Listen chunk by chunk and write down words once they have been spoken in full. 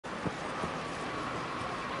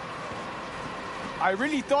I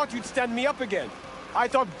really thought you'd stand me up again. I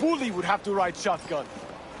thought Bully would have to ride shotgun.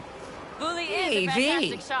 Bully is a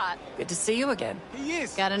fantastic shot. Good to see you again. He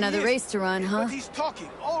is. Got another race to run, huh? But he's talking,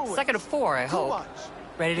 always. Second of 4, I hope. Too much.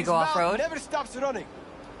 Ready to His go mouth off-road? never stops running.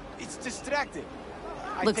 It's distracting.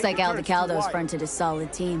 I Looks take like the turns too Aldecado's wide. fronted a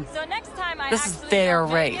solid team. So next time I This is actually their don't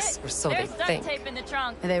make race, it, or so they there's duct think. tape in the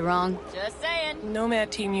trunk. Are they wrong? Just saying.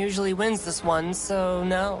 Nomad team usually wins this one, so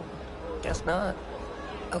no. Guess not.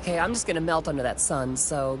 Okay, I'm just gonna melt under that sun,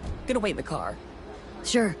 so gonna wait in the car.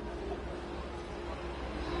 Sure.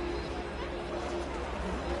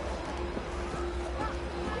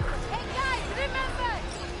 Hey guys, remember!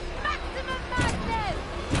 Maximum madness!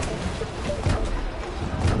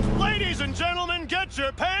 Ladies and gentlemen, get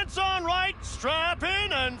your pants on right, strap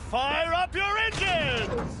in, and fire up your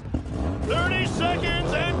engines! 30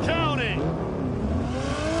 seconds and counting!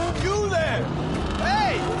 You there!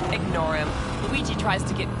 Hey! Ignore him. Luigi tries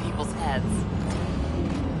to get in people's heads.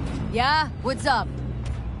 Yeah? What's up?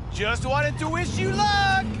 Just wanted to wish you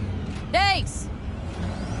luck! Thanks!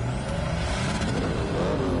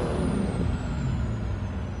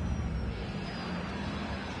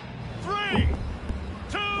 Three,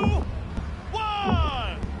 two,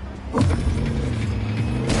 one!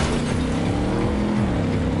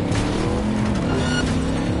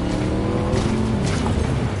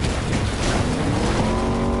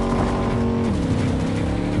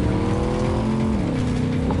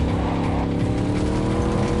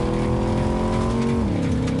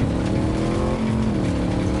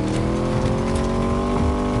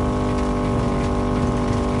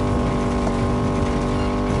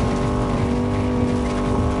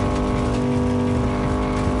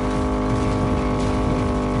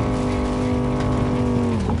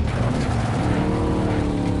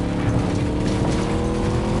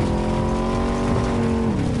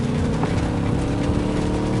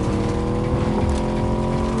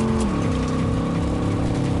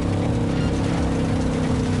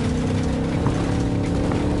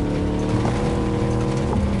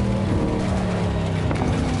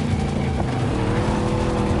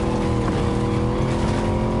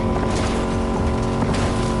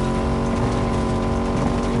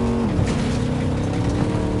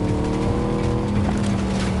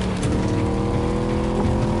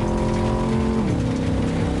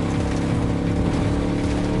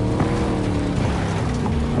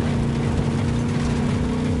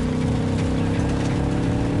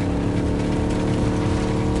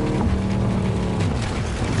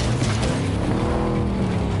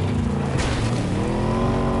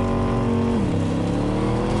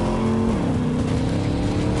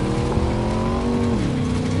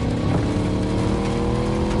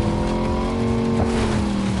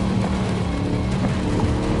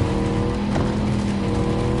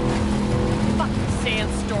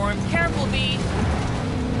 Sandstorm, careful, V.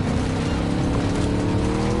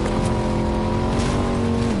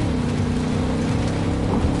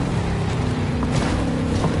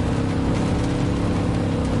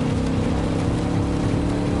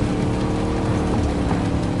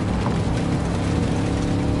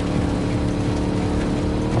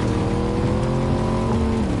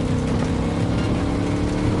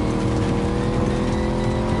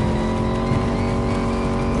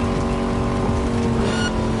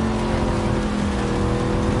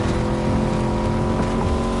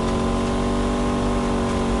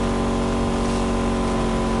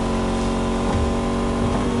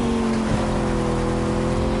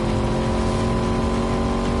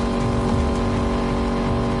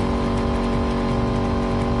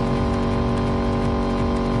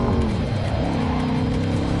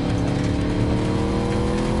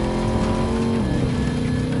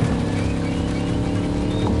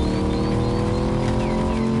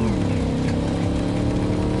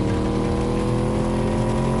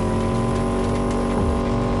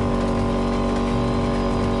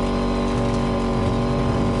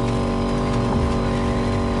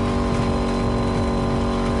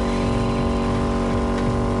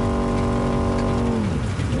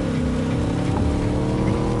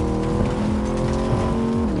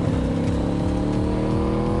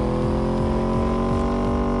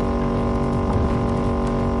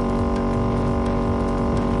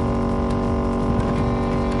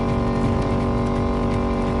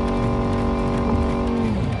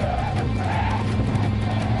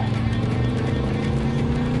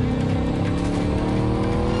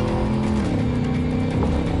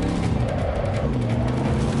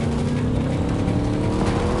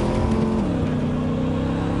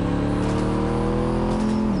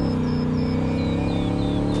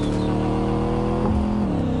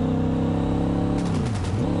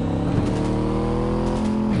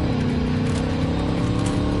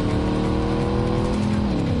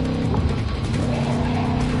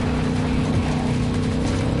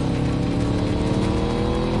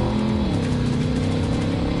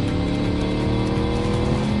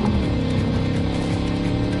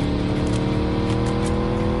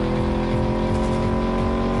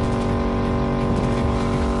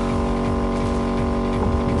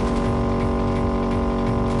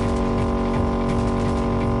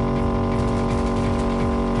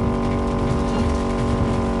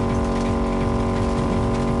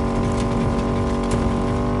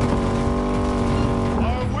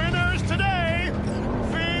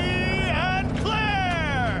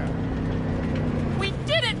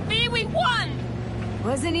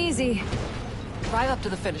 Wasn't easy. Drive up to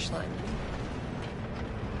the finish line.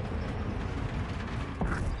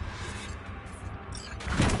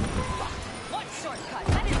 What shortcut?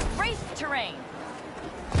 That is race terrain.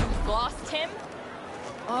 You've lost him?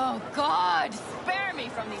 Oh, God! Spare me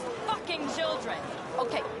from these fucking children!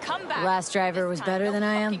 Okay, come back. The last driver was This time, better no than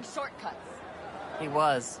I am. fucking shortcuts. He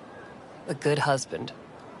was. A good husband.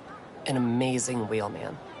 An amazing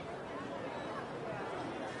wheelman.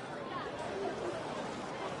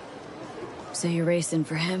 So you're racing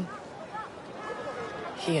for him?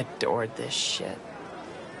 He adored this shit.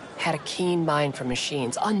 Had a keen mind for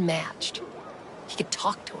machines, unmatched. He could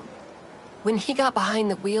talk to him. When he got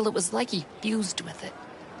behind the wheel, it was like he fused with it.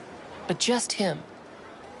 But just him.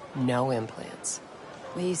 No implants.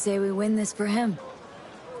 Will you say we win this for him?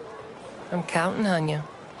 I'm counting on you.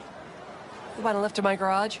 You want to lift to my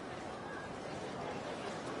garage?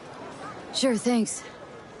 Sure, thanks.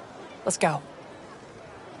 Let's go.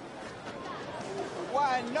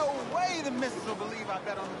 Why, no way the missus will believe I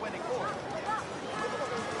bet on the winning horse.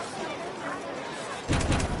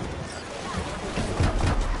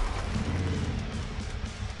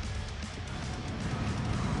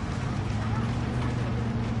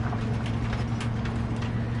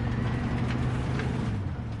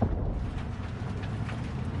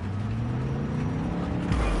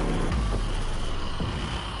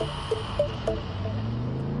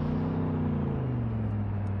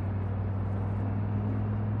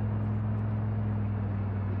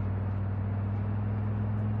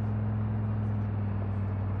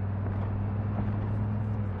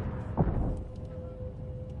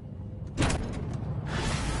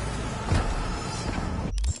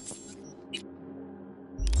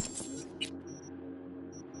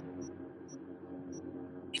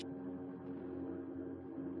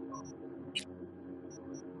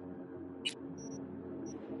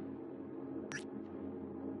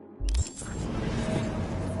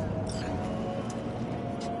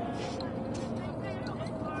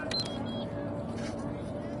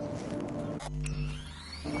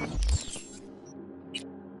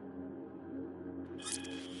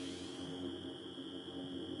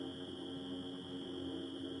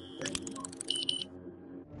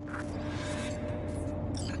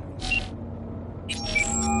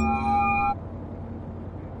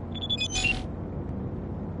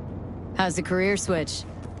 How's the career switch?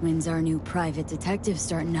 When's our new private detective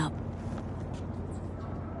starting up?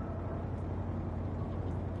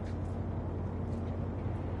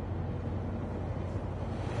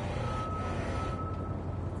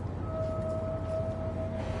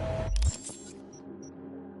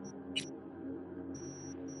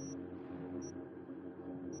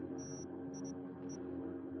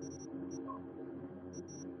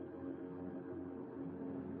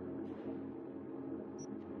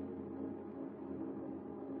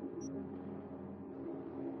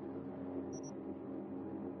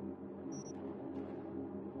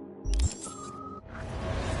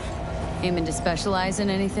 Aiming to specialize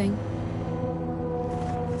in anything?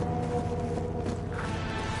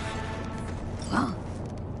 Well,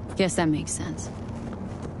 guess that makes sense.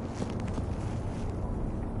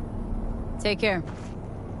 Take care.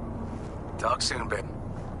 Talk soon, babe.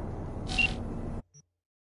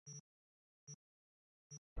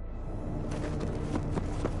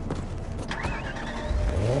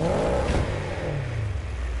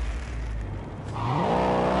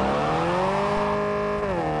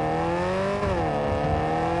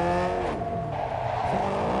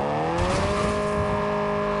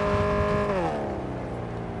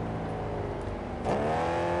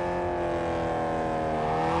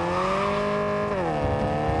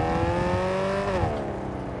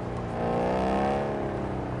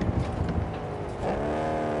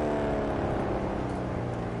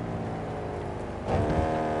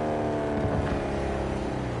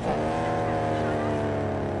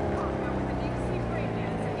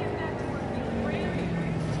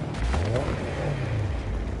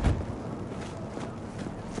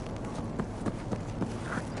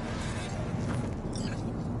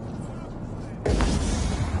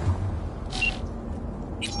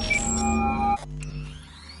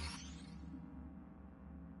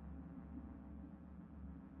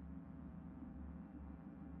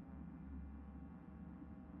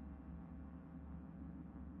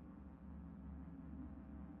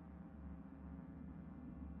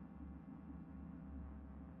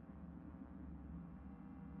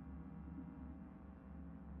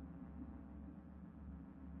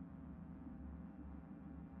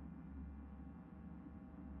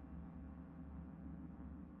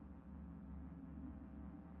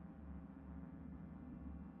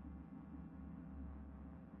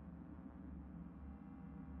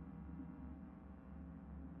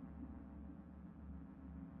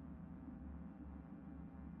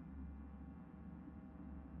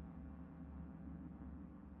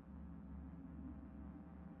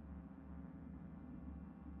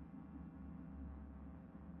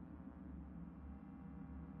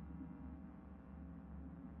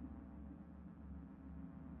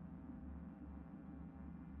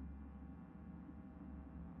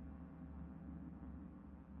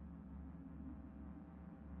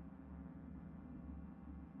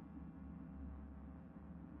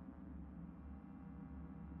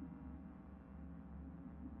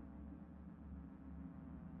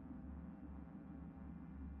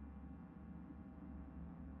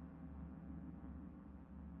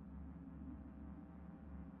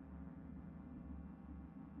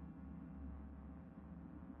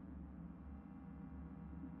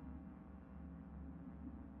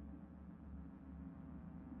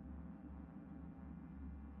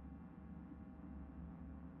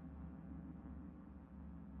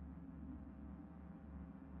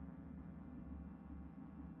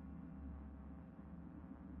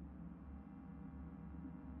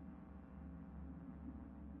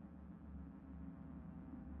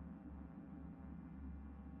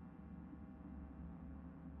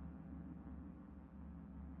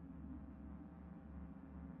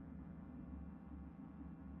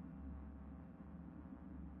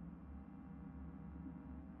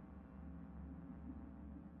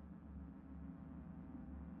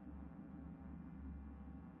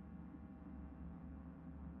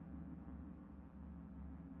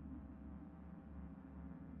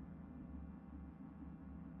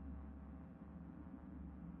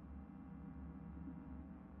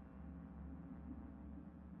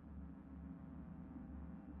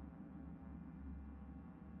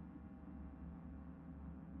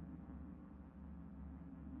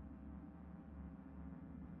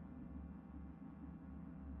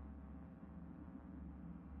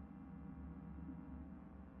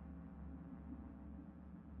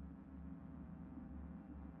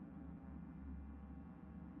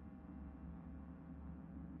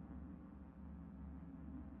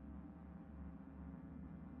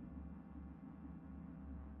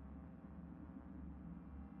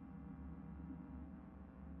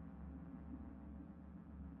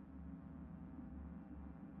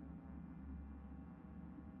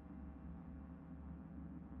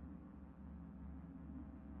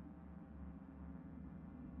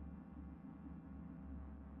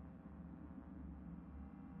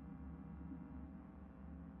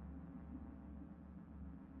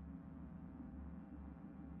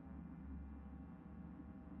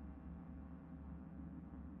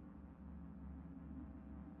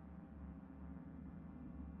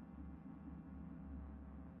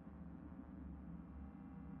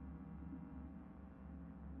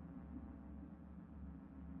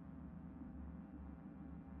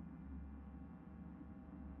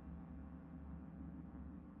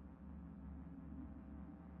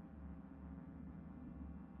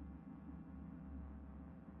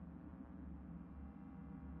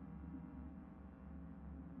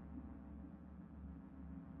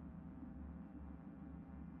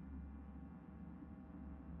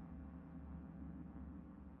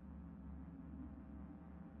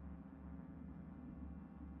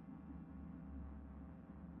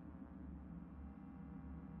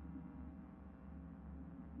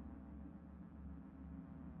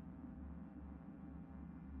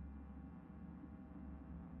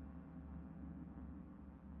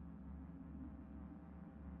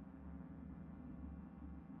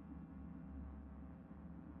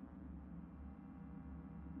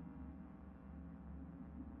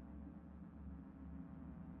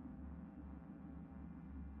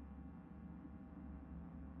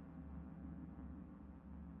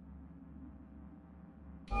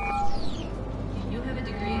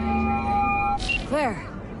 Claire,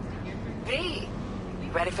 V,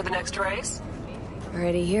 you ready for the next race?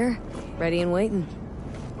 already here? Ready and waiting.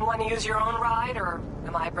 You want to use your own ride, or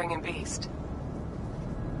am I bringing Beast?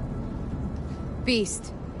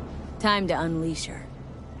 Beast. Time to unleash her.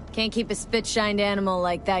 Can't keep a spit-shined animal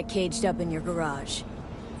like that caged up in your garage.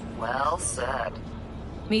 Well said.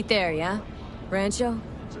 Meet there, yeah? Rancho?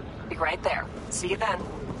 Be right there. See you then.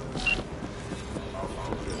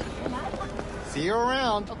 See you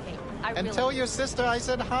around. Okay, And tell your sister I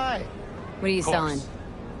said hi. What are you selling?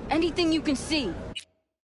 Anything you can see.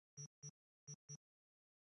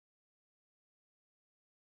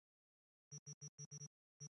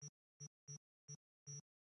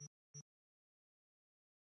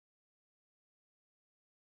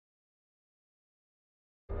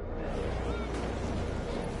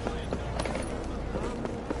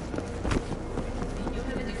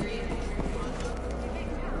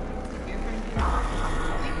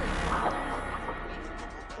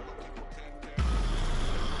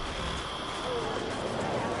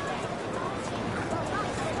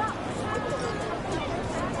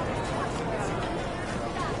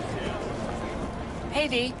 Hey,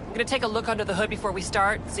 V. I'm gonna take a look under the hood before we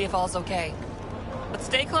start, see if all's okay. But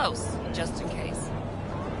stay close, just in case.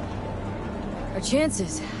 Our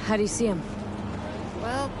chances. How do you see him?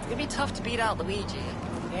 Well, it's gonna be tough to beat out Luigi.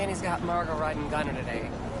 And he's got Margot riding gunner today.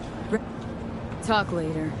 Talk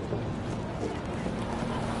later.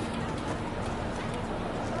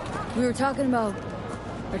 We were talking about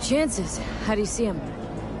our chances. How do you see him?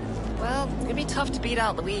 Well, it's gonna be tough to beat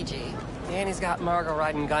out Luigi. And he's got Margot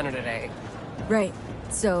riding gunner today. Right.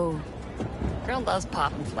 So, Girl loves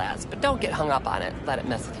popping flats, but don't get hung up on it. Let it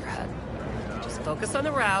mess with your head. Just focus on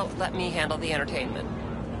the route, let me handle the entertainment.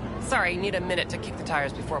 Sorry, you need a minute to kick the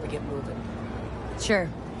tires before we get moving. sure.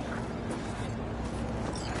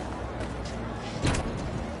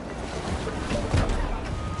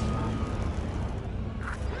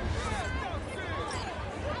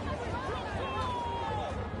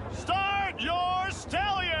 Start your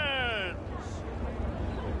stallions!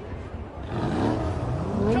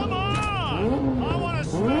 Come on! I want to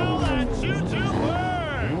smell that choo-choo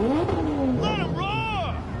burn! Let 'em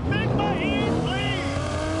roar! Make my ears bleed!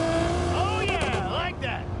 Oh yeah, like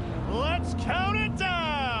that! Let's count it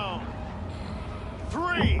down!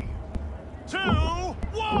 3, 2,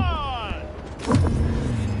 1!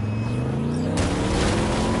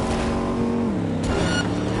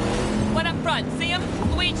 One up front, see him?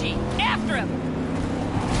 Luigi, after him!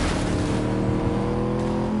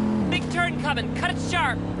 Big turn coming, cut it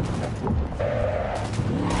sharp!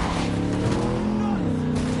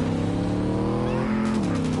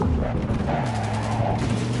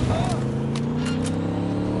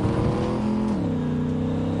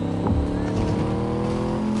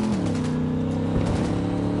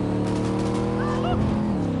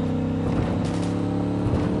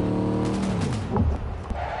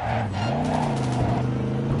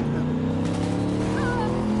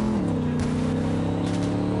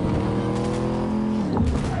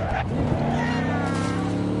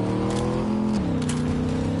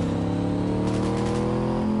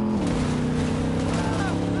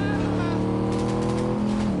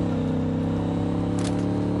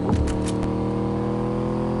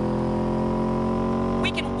 We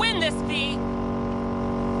can win this, V!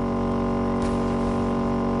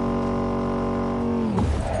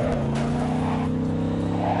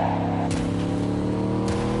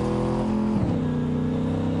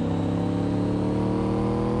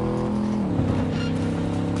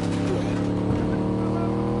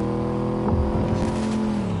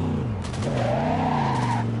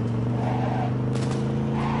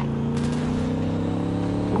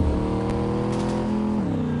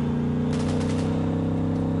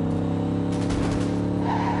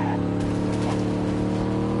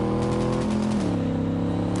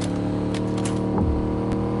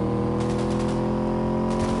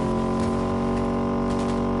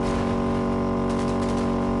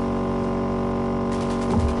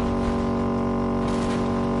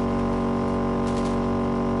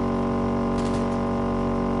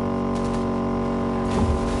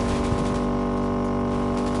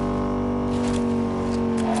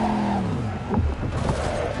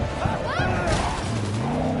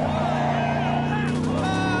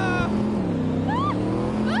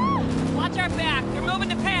 Watch our back, they're moving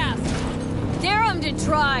to pass! Dare him to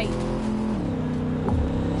try!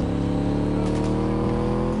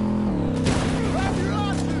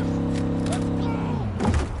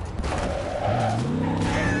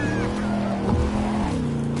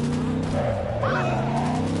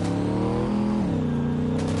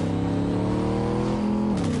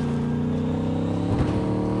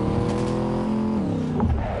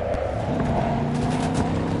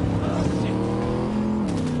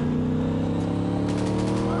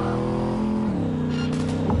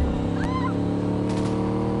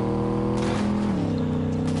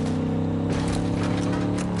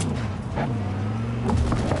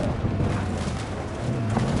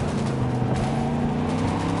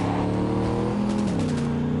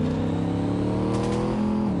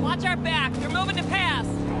 our back. They're moving to pass.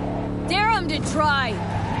 Dare them to try!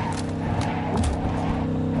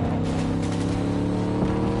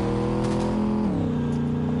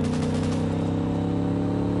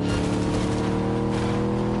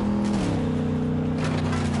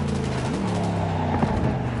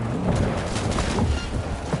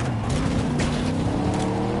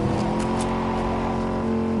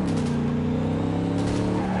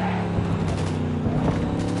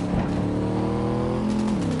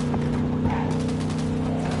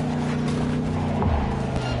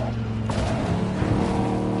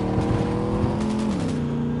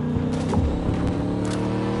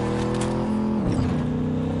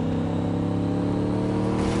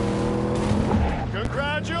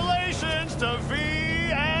 Congratulations to V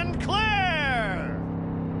and Claire!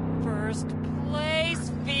 First place,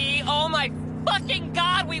 V. Oh my fucking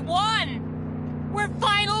god, we won! We're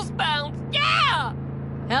finals bound. Yeah!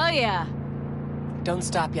 Hell yeah! Don't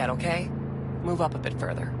stop yet, okay? Move up a bit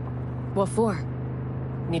further. What for?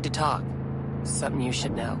 Need to talk. Something you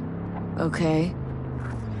should know. Okay.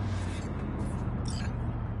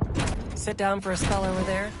 Sit down for a spell over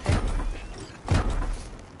there.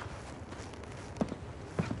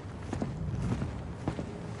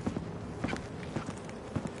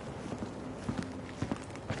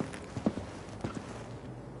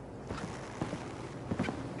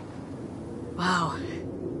 Wow.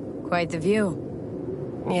 Quite the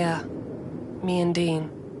view. Yeah. Me and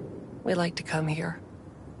Dean. We like to come here.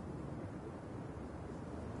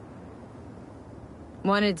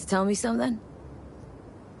 Wanted to tell me something?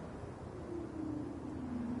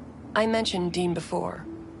 I mentioned Dean before.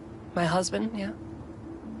 My husband, yeah?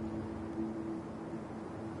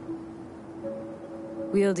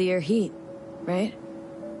 Wield to your heat, right?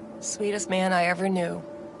 Sweetest man I ever knew.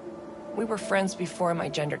 We were friends before my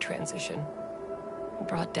gender transition. He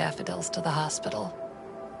brought daffodils to the hospital.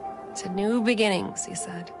 To new beginnings, he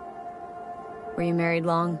said. Were you married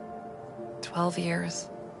long? 12 years.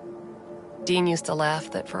 Dean used to laugh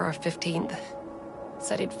that for our 15th,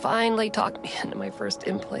 said he'd finally talked me into my first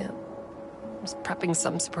implant. I was prepping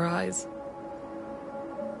some surprise.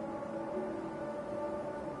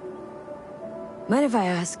 Mind if I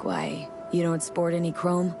ask why you don't sport any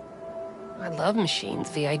chrome? I love machines,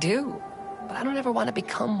 V, I do. But I don't ever want to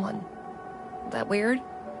become one. That weird?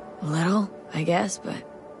 A little, I guess, but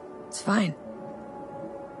it's fine.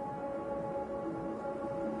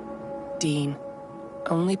 Dean.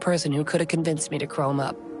 Only person who could have convinced me to chrome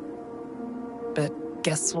up. But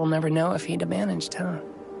guess we'll never know if he'd have managed, huh?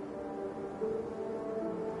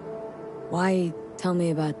 Why tell me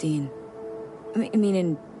about Dean? I mean,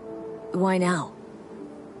 and why now?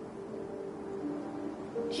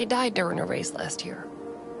 He died during a race last year.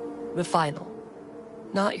 The final.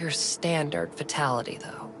 Not your standard fatality,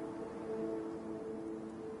 though.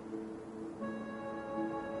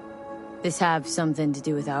 This have something to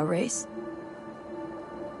do with our race?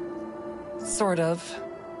 Sort of.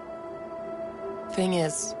 Thing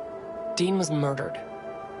is, Dean was murdered.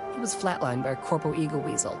 He was flatlined by a Corpo Eagle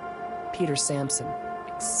Weasel, Peter Sampson.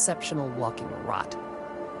 Exceptional walking rot.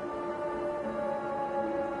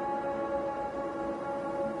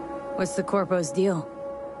 What's the Corpo's deal?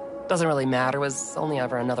 Doesn't really matter, was only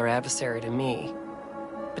ever another adversary to me.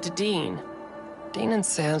 But to Dean and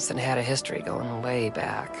Sampson had a history going way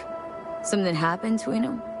back. Something happened between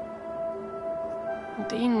them?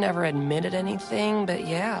 Dean never admitted anything, but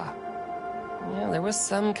yeah. Yeah, there was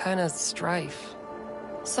some kind of strife.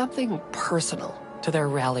 Something personal to their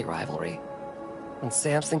rally rivalry. When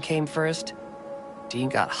Sampson came first, Dean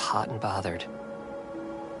got hot and bothered.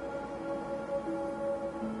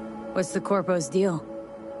 What's the Corpo's deal?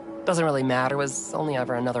 Doesn't really matter, was only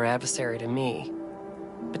ever another adversary to me.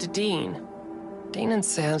 But to Dean and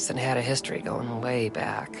Sampson had a history going way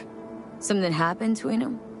back. Something happened between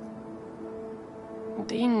them?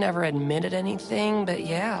 Dean never admitted anything, but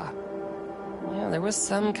yeah. Yeah, there was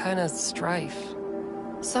some kind of strife.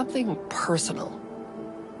 Something personal.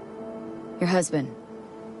 Your husband.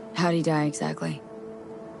 How'd he die exactly?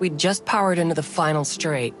 We'd just powered into the final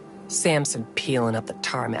straight, Sampson peeling up the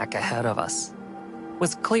tarmac ahead of us.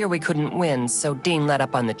 Was clear we couldn't win, so Dean let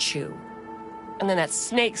up on the chew. And then that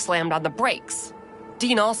snake slammed on the brakes.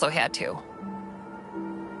 Dean also had to.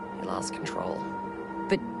 He lost control.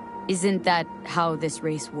 But isn't that how this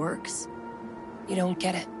race works? You don't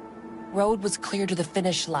get it. Road was clear to the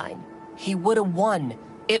finish line. He would have won.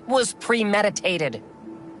 It was premeditated.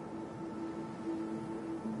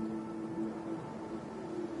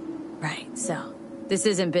 Right, so this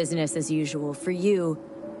isn't business as usual for you.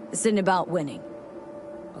 This isn't about winning.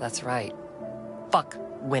 Well, that's right. Fuck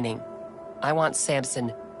winning. I want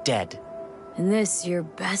Sampson dead. And this your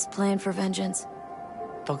best plan for vengeance?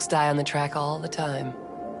 Folks die on the track all the time.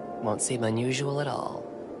 Won't seem unusual at all.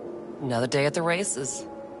 Another day at the races,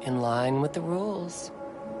 in line with the rules.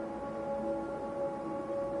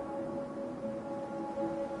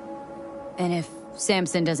 And if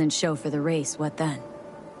Samson doesn't show for the race, what then?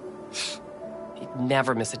 He'd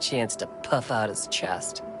never miss a chance to puff out his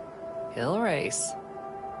chest. He'll race.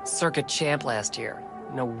 Circuit champ last year.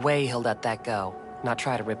 No way he'll let that go. Not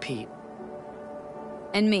try to repeat.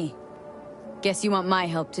 And me. Guess you want my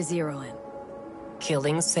help to zero him.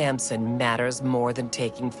 Killing Samson matters more than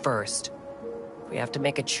taking first. We have to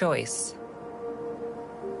make a choice.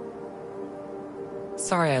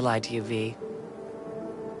 Sorry I lied to you, V.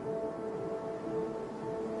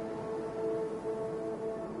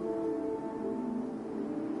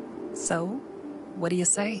 So, what do you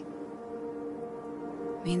say?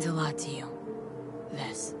 Means a lot to you.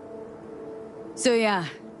 This. So yeah,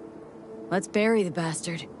 let's bury the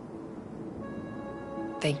bastard.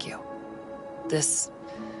 Thank you. It's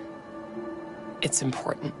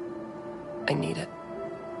important. I need it.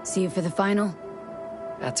 See you for the final?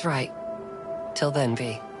 That's right. Till then,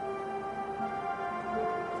 V.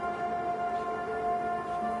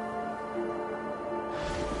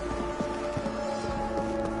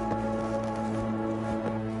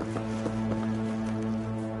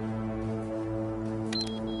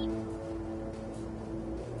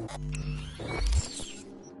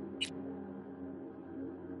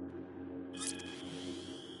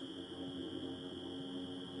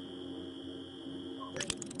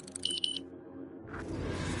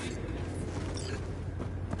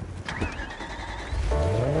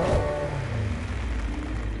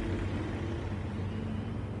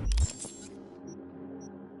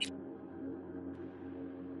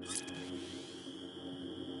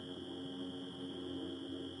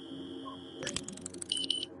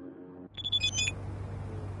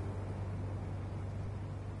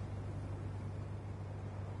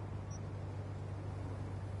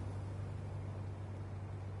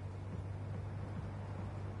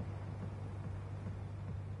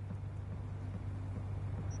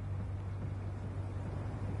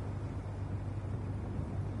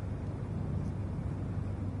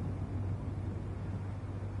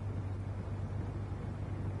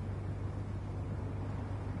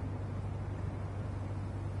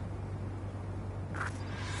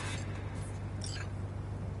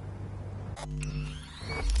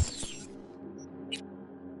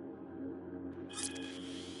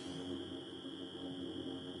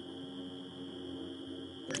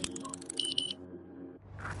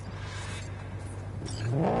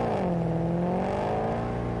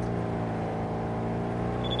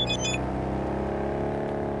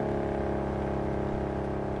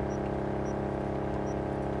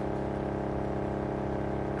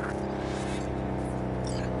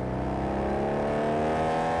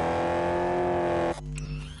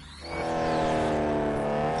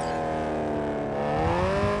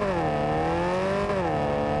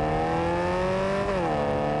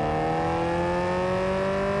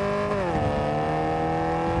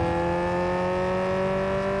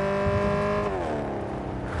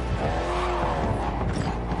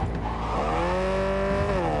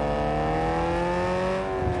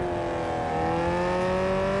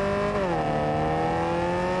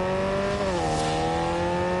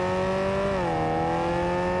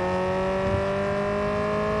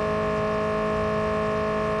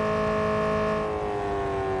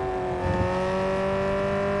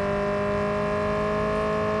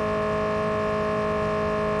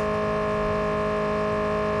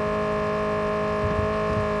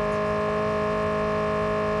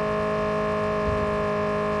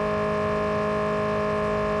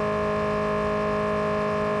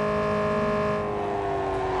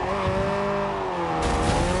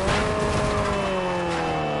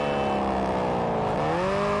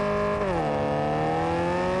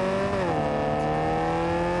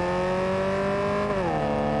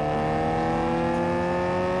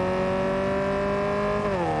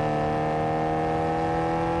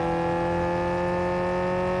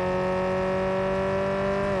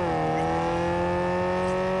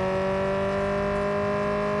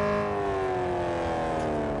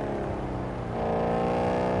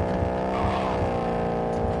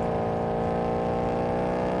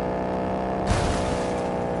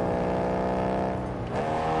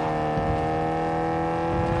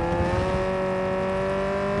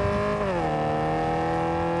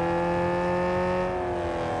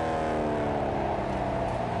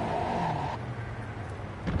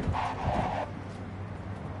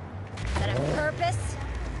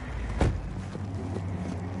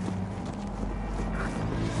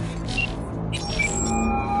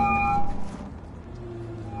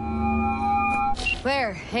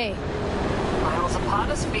 hey. Miles upon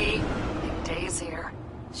us feet. Big day's here.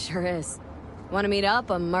 Sure is. Want to meet up?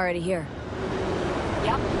 I'm already here.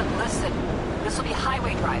 Yep, but listen. This will be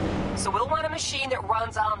highway drive, so we'll want a machine that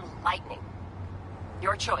runs on lightning.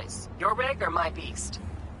 Your choice. Your rig or my beast?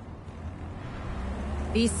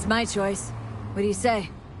 Beast's my choice. What do you say?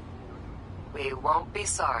 We won't be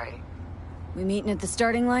sorry. We meeting at the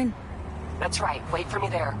starting line? That's right. Wait for me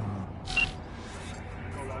there.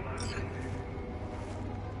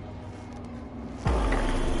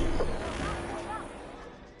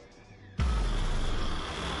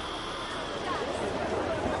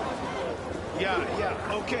 Yeah,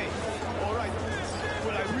 okay. All right.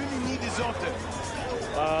 Well, I really need this often.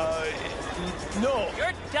 No.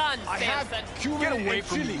 You're done, I have Samson. cumin Get away and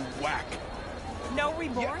from me, chili. you whack. No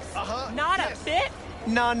remorse? Yeah, uh-huh, Not yes. a bit?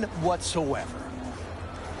 None whatsoever.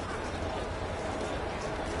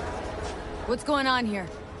 What's going on here?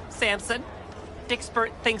 Samson,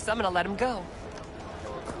 Dickspert thinks I'm gonna let him go.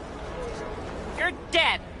 You're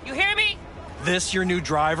dead. You hear me? This your new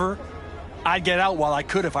driver? I'd get out while I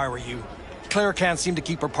could if I were you. Claire can't seem to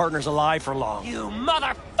keep her partners alive for long. You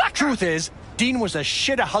motherfucker! Truth is, Dean was as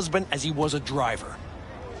shit a husband as he was a driver.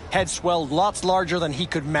 Head swelled lots larger than he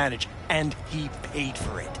could manage, and he paid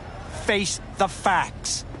for it. Face the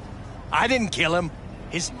facts. I didn't kill him.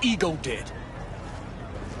 His ego did.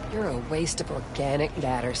 You're a waste of organic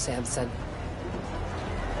matter, Samson.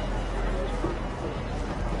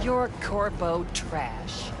 You're corpo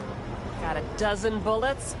trash. Got a dozen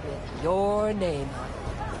bullets with your name on it.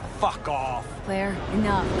 Fuck off. Claire,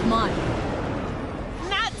 enough. Come on.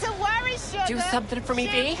 Not to worry, sugar. Do something for me,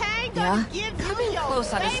 B? Champagne Yeah? gonna give Come you in your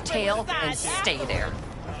close on his favorite tail side and stay apple. there.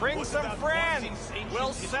 Bring some friends.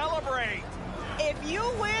 We'll celebrate. If you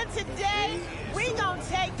win today, we gonna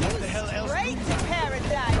take you the hell else straight to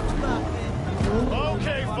paradise, Muffin.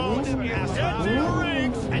 Okay, folks, get to your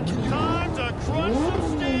rigs. Time to crunch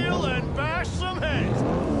some steel and bash some heads.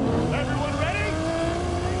 Everyone ready?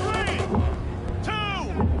 3, 2,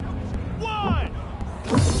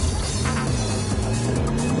 1.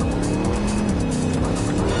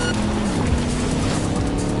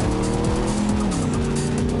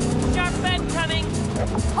 Sharp bend coming.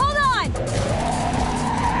 Hold on!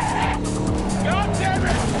 God damn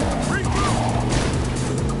it! Regroup!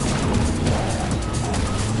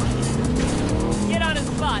 Get on his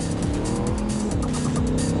butt.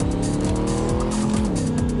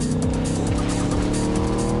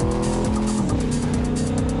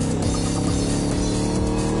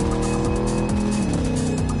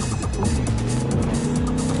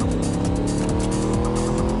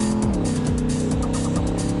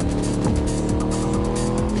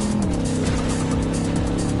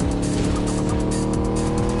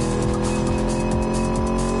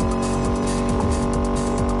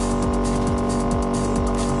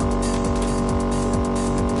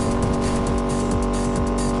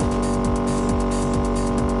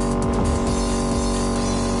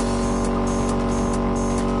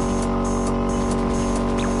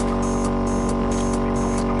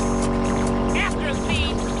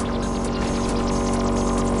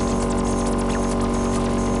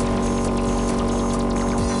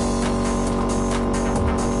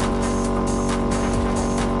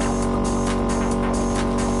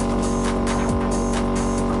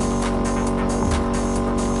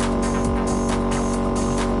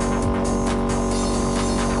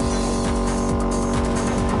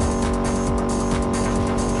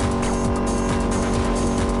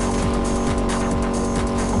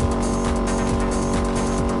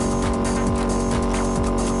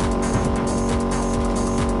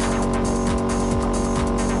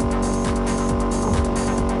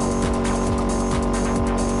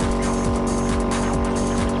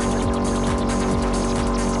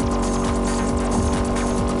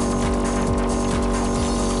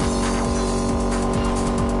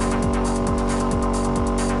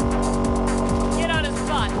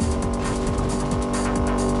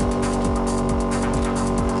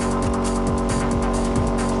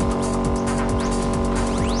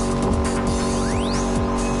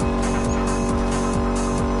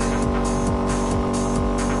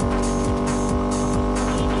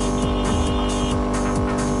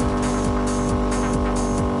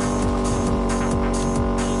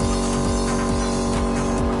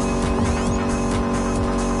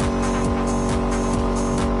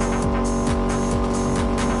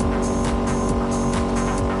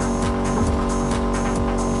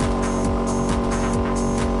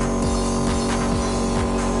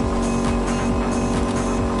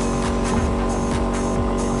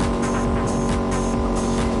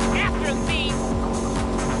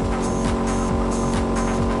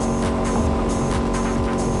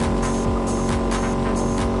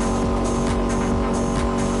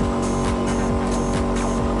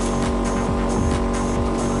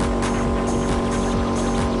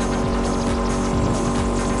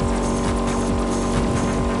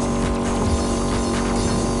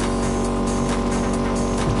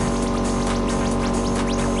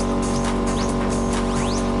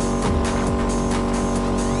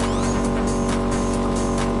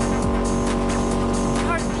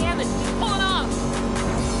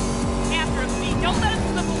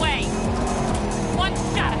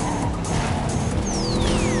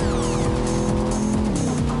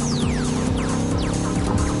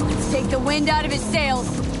 the wind out of his sails.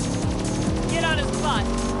 Get on his butt.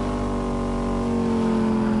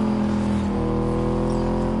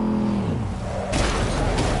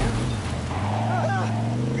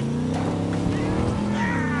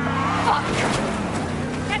 Fuck!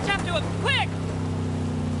 Catch up to him, quick!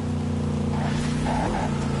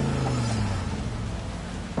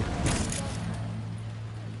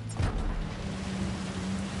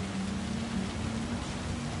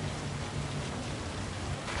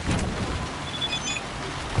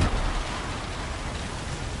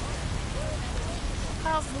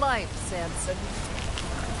 How's life, Samson?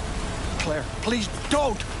 Claire, please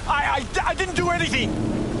don't! I didn't do anything!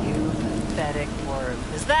 You pathetic worm.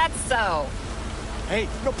 Is that so? Hey,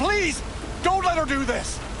 no, please! Don't let her do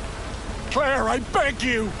this! Claire, I beg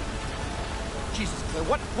you! Jesus, Claire,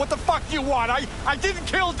 what the fuck do you want? I didn't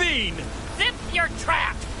kill Dean! Zip your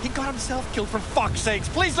trap! He got himself killed, for fuck's sakes!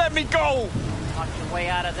 Please let me go! Talk your way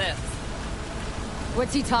out of this.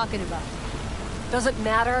 What's he talking about? Doesn't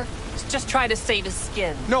matter. He's just trying to save his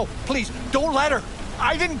skin. No, please, don't let her!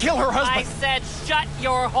 I didn't kill her husband! I said shut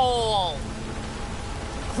your hole!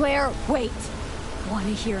 Claire, wait. Want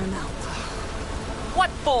to hear him out. What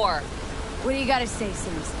for? What do you gotta say,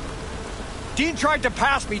 Samson? Dean tried to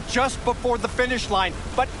pass me just before the finish line,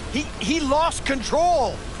 but he lost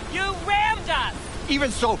control! You rammed us!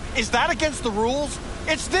 Even so, is that against the rules?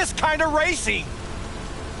 It's this kind of racing!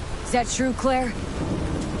 Is that true, Claire?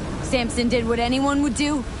 Samson did what anyone would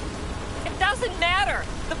do? It doesn't matter!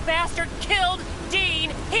 The bastard killed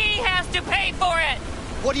Dean! He has to pay for it!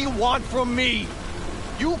 What do you want from me?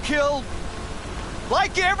 You killed...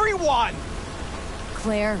 like everyone!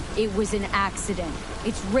 Claire, it was an accident.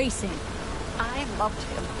 It's racing. I loved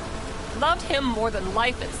him. Loved him more than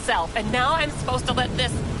life itself, and now I'm supposed to let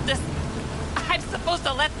I'm supposed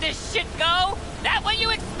to let this shit go? That what you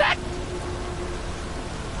expect?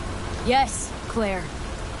 Yes, Claire.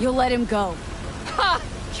 You'll let him go. Ha!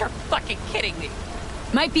 You're fucking kidding me.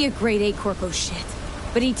 Might be a grade A corpo shit,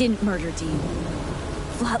 but he didn't murder Dean.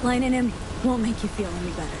 Flatlining him won't make you feel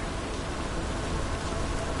any better.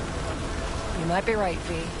 You might be right,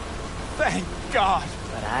 V, Thank God!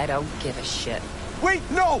 but I don't give a shit. Wait,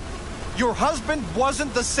 no! Your husband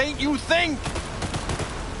wasn't the saint you think!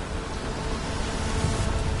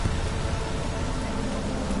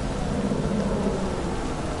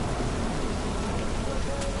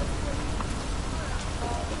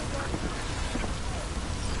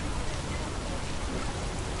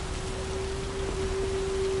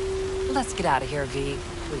 Let's get out of here, V,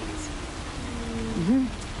 please.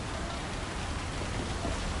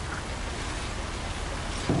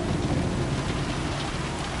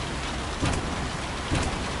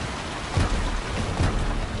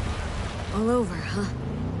 All over, huh?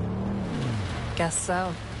 Guess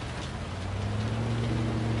so.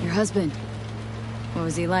 Your husband. What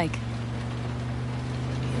was he like?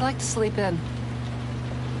 He liked to sleep in.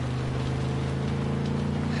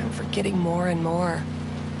 I'm forgetting more and more.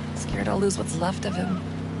 Scared I'll lose what's left of him.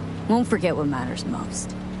 Won't forget what matters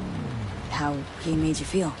most. How he made you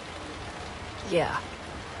feel. Yeah.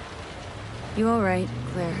 You all right,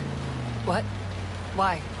 Claire? What?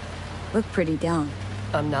 Why? Look pretty down.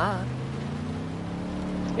 I'm not.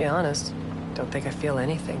 To be honest, don't think I feel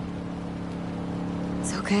anything.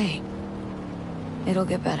 It's okay. It'll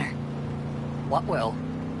get better. What will?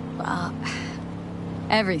 Well,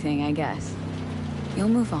 everything, I guess. You'll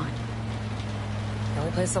move on. The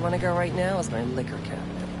only place I want to go right now is my liquor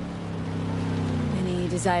cabinet. Any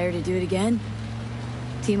desire to do it again?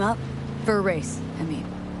 Team up? For a race, I mean.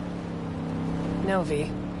 No, V.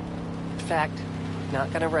 In fact,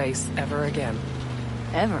 not gonna race ever again.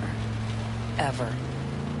 Ever. Ever.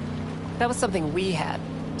 That was something we had.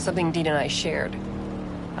 Something Dean and I shared.